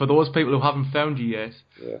 but for those people who haven't found you yet,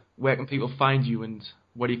 where can people find you, and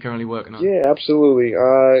what are you currently working on? Yeah, absolutely.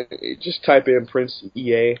 Just type in Prince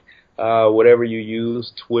EA, whatever you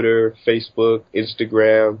use, Twitter, Facebook,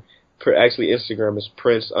 Instagram. Actually, Instagram is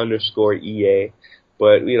Prince_EA.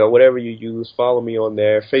 But, whatever you use, follow me on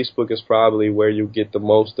there. Facebook is probably where you get the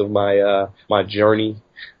most of my my journey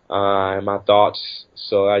and my thoughts.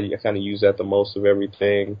 So I kind of use that the most of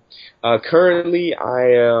everything. Currently,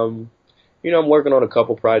 I am, I'm working on a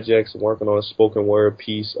couple projects. I'm working on a spoken word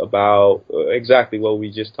piece about exactly what we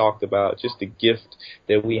just talked about, just the gift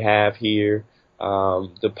that we have here,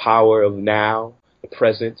 the power of now, the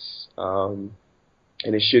presence, and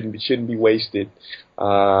it shouldn't be wasted.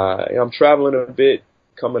 I'm traveling a bit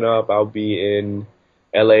coming up. I'll be in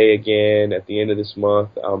LA again at the end of this month.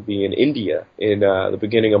 I'll be in India in the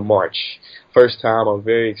beginning of March. First time. I'm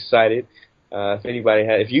very excited.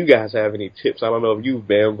 If you guys have any tips, I don't know if you've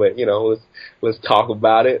been, but let's talk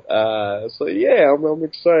about it. So yeah, I'm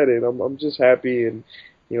excited. I'm just happy, and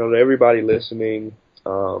to everybody listening,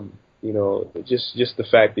 just the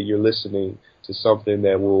fact that you're listening to something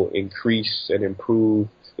that will increase and improve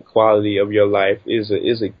the quality of your life is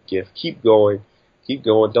a gift. Keep going.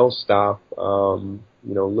 Don't stop.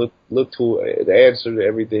 Look to the answer to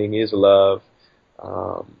everything is love.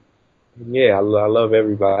 I love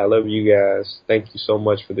everybody. I love you guys. Thank you so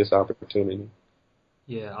much for this opportunity.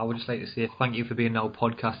 Yeah, I would just like to say thank you for being on our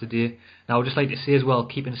podcast today. And I would just like to say as well,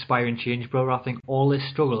 keep inspiring change, brother. I think all this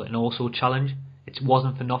struggle and also challenge, it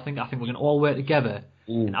wasn't for nothing. I think we can all work together.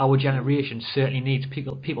 And our generation certainly needs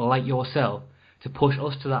people like yourself to push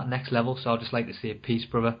us to that next level. So I'd just like to say peace,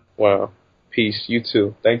 brother. Wow. Peace. You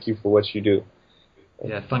too. Thank you for what you do.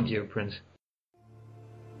 Yeah, thank you, Prince.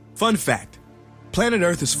 Fun fact. Planet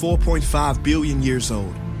Earth is 4.5 billion years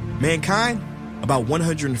old. Mankind, about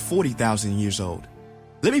 140,000 years old.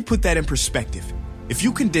 Let me put that in perspective. If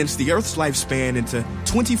you condense the Earth's lifespan into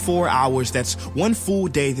 24 hours, that's one full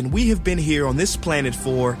day, then we have been here on this planet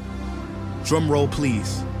for, drum roll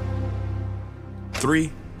please,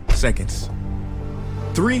 3 seconds.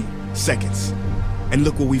 3 seconds. And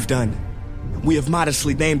look what we've done. We have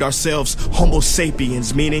modestly named ourselves Homo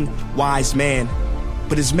sapiens, meaning wise man.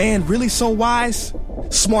 But is man really so wise?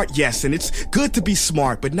 Smart, yes, and it's good to be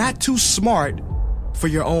smart, but not too smart for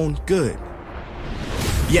your own good.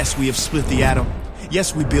 Yes, we have split the atom.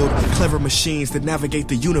 Yes, we build clever machines that navigate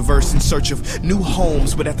the universe in search of new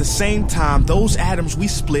homes, but at the same time, those atoms we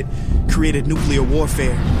split created nuclear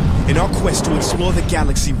warfare. In our quest to explore the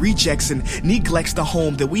galaxy, rejects and neglects the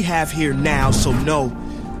home that we have here now, so no,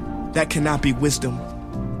 that cannot be wisdom.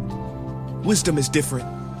 Wisdom is different.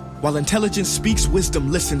 While intelligence speaks,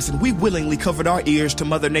 wisdom listens, and we willingly covered our ears to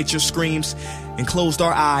Mother Nature's screams and closed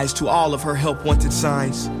our eyes to all of her help-wanted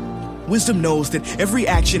signs. Wisdom knows that every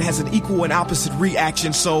action has an equal and opposite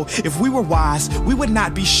reaction, so if we were wise, we would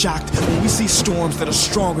not be shocked when we see storms that are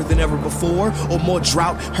stronger than ever before, or more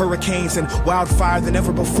drought, hurricanes, and wildfire than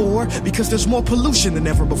ever before, because there's more pollution than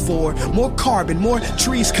ever before, more carbon, more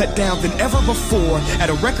trees cut down than ever before. At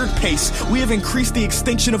a record pace, we have increased the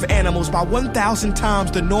extinction of animals by 1,000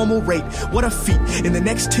 times the normal rate. What a feat. In the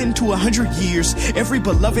next 10 to 100 years, every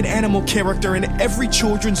beloved animal character in every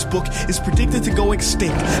children's book is predicted to go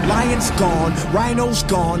extinct. Lions gone, rhinos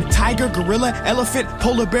gone, tiger, gorilla, elephant,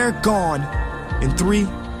 polar bear gone. In 3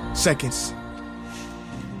 seconds.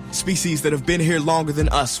 Species that have been here longer than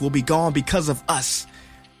us will be gone because of us.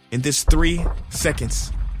 In this 3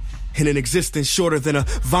 seconds. In an existence shorter than a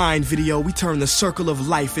Vine video, we turn the circle of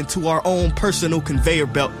life into our own personal conveyor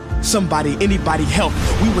belt. Somebody, anybody help.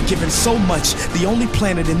 We were given so much, the only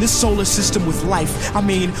planet in this solar system with life. I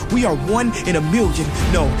mean, we are 1 in a million.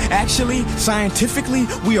 No, actually, scientifically,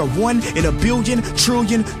 we are 1 in a billion,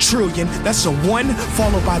 trillion. That's a 1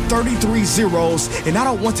 followed by 33 zeros. And I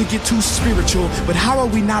don't want to get too spiritual, but how are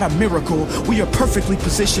we not a miracle? We are perfectly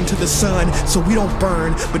positioned to the sun so we don't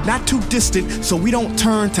burn, but not too distant so we don't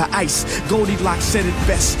turn to ice. Goldilocks said it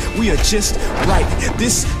best. We are just right.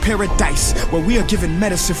 This paradise where we are given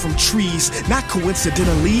medicine from trees, not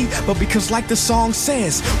coincidentally, but because like the song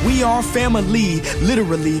says, we are family.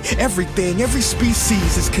 Literally, everything, every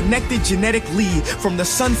species is connected genetically from the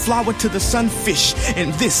sunflower to the sunfish.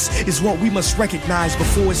 And this is what we must recognize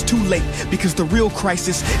before it's too late, because the real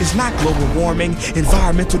crisis is not global warming,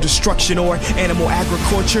 environmental destruction, or animal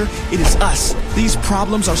agriculture. It is us. These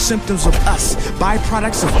problems are symptoms of us,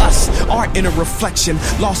 byproducts of us. Our inner reflection,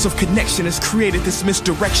 loss of connection has created this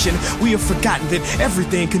misdirection. We have forgotten that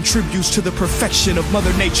everything contributes to the perfection of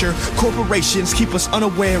Mother Nature. Corporations keep us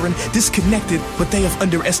unaware and disconnected, but they have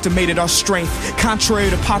underestimated our strength. Contrary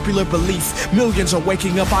to popular belief, millions are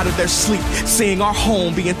waking up out of their sleep, seeing our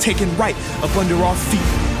home being taken right up under our feet.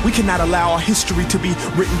 We cannot allow our history to be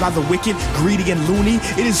written by the wicked, greedy, and loony.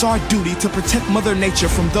 It is our duty to protect Mother Nature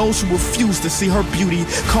from those who refuse to see her beauty.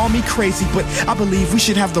 Call me crazy, but I believe we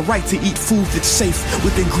should have the right to eat food that's safe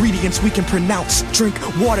with ingredients we can pronounce. Drink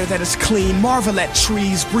water that is clean, marvel at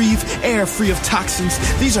trees, breathe air free of toxins.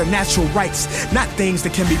 These are natural rights, not things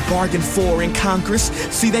that can be bargained for in Congress.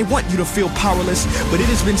 See, they want you to feel powerless, but it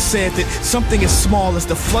has been said that something as small as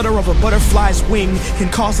the flutter of a butterfly's wing can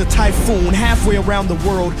cause a typhoon halfway around the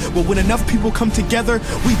world. But when enough people come together,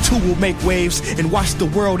 we too will make waves and wash the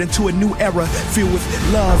world into a new era filled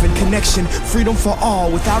with love and connection, freedom for all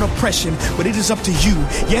without oppression. But it is up to you,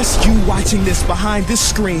 yes, you watching this behind this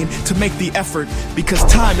screen, to make the effort, because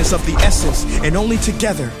time is of the essence, and only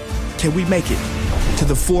together can we make it to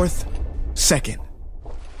the 4th second.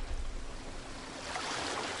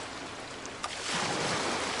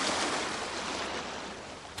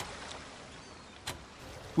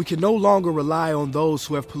 We can no longer rely on those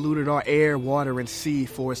who have polluted our air, water, and sea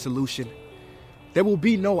for a solution. There will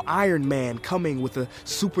be no Iron Man coming with a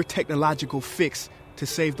super technological fix to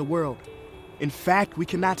save the world. In fact, we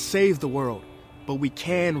cannot save the world, but we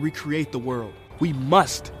can recreate the world. We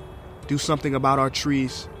must do something about our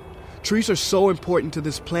trees. Trees are so important to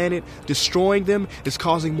this planet. Destroying them is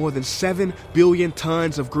causing more than 7 billion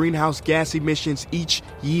tons of greenhouse gas emissions each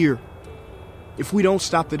year. If we don't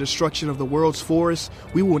stop the destruction of the world's forests,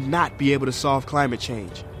 we will not be able to solve climate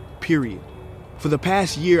change. Period. For the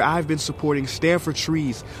past year, I've been supporting Stand for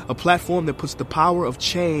Trees, a platform that puts the power of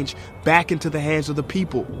change back into the hands of the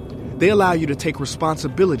people. They allow you to take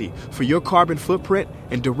responsibility for your carbon footprint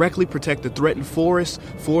and directly protect the threatened forests,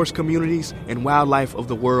 forest communities, and wildlife of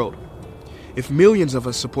the world. If millions of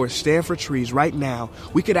us support Stand for Trees right now,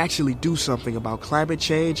 we could actually do something about climate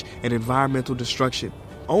change and environmental destruction.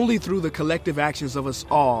 Only through the collective actions of us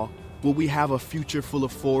all will we have a future full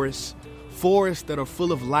of forests that are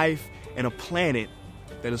full of life, and a planet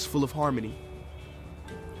that is full of harmony.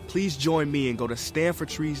 Please join me and go to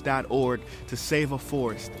standfortrees.org to save a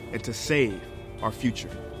forest and to save our future.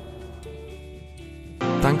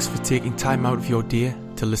 Thanks for taking time out of your day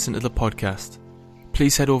to listen to the podcast.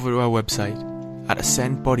 Please head over to our website at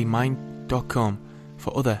ascendbodymind.com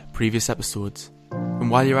for other previous episodes. And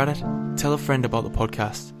while you're at it, tell a friend about the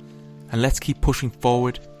podcast, and let's keep pushing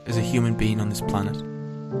forward as a human being on this planet.